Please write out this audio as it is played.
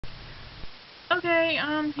Okay,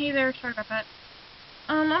 hey there, sorry about that.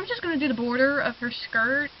 I'm just gonna do the border of her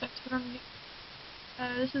skirt. That's what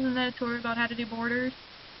this is a tutorial about how to do borders.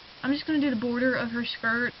 I'm just gonna do the border of her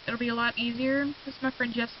skirt. It'll be a lot easier. This is my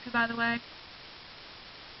friend Jessica, by the way.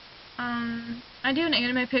 I do an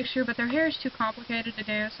anime picture, but their hair is too complicated to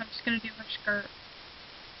do, so I'm just gonna do her skirt.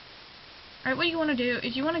 Alright, what you wanna do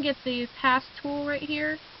is you wanna get the path tool right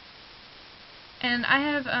here. And I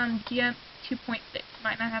have, Gimp 2.6.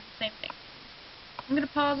 Might not have the same thing. I'm gonna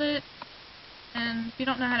pause it. And if you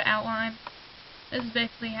don't know how to outline, this is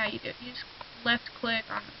basically how you do it. You just left click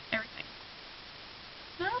on everything.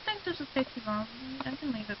 I don't think this will take too long. I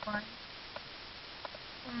can leave it blank.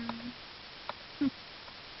 If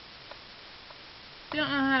you don't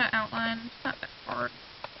know how to outline, it's not that hard.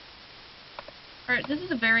 Alright, this is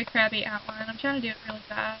a very crappy outline. I'm trying to do it really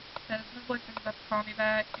fast because my boyfriend's about to call me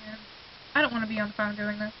back and I don't want to be on the phone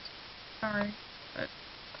doing this. Sorry, but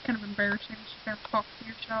it's kind of embarrassing. You should never talk to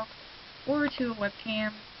yourself or to a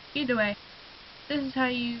webcam. Either way, this is how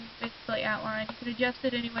you basically outline. You can adjust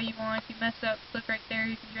it any way you want. If you mess up, click right there,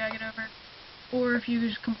 you can drag it over. Or if you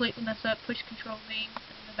just completely mess up, push Control V and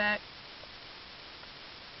go back.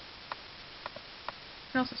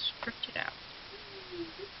 You can also stretch it out.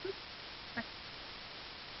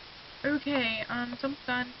 Okay, so I'm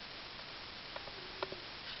done.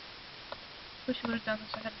 Wish I would have done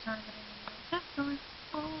this ahead of time, but I didn't know what that's going.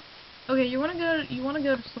 Okay, you wanna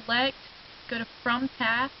go to select, go to from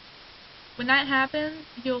path. When that happens,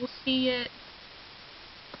 you'll see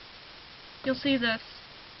this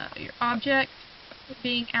your object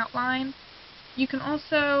being outlined. You can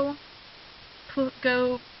also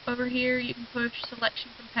go over here. You can push selection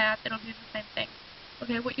from path. It'll do the same thing.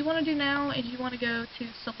 Okay, what you want to do now is you want to go to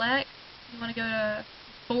select. You want to go to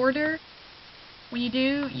border. When you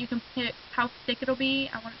do, you can pick how thick it'll be.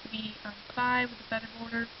 I want it to be 5 with a feather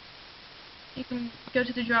border. You can go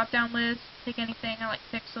to the drop down list, pick anything. I like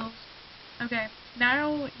pixels. Okay,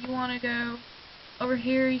 now you want to go over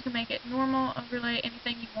here. You can make it normal, overlay,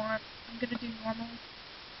 anything you want. I'm going to do normal.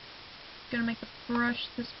 I'm going to make the brush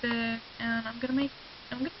this big, and I'm going to make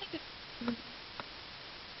it blue.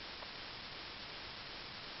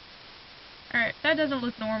 Alright, that doesn't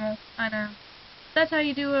look normal, I know. That's how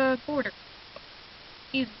you do a border.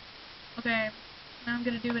 Easy. Okay, now I'm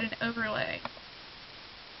going to do it in overlay.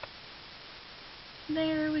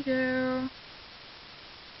 There we go.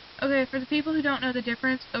 Okay, for the people who don't know the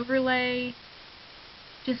difference, overlay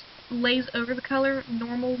just lays over the color.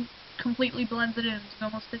 Normal completely blends it in. It's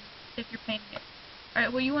almost as if you're painting it.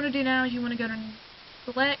 Alright, what you want to do now is you want to go to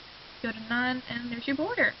select, go to none, and there's your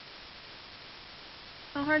border.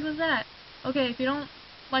 How hard was that? Okay, if you don't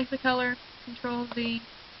like the color, Control V,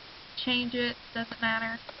 change it, doesn't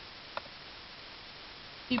matter.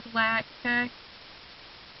 Do black, okay?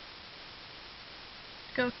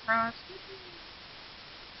 Go across.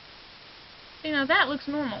 You know, that looks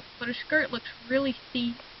normal, but her skirt looks really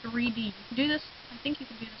 3D. You can do this, I think you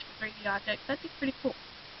can do this for 3D objects. That'd be pretty cool.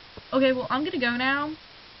 Okay, well, I'm gonna go now.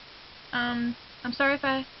 I'm sorry if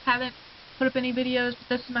I haven't put up any videos, but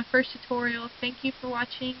this is my first tutorial. Thank you for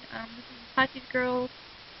watching. This is Apache Girl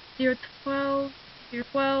 012,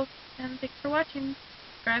 and thanks for watching.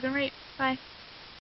 Subscribe and rate. Bye.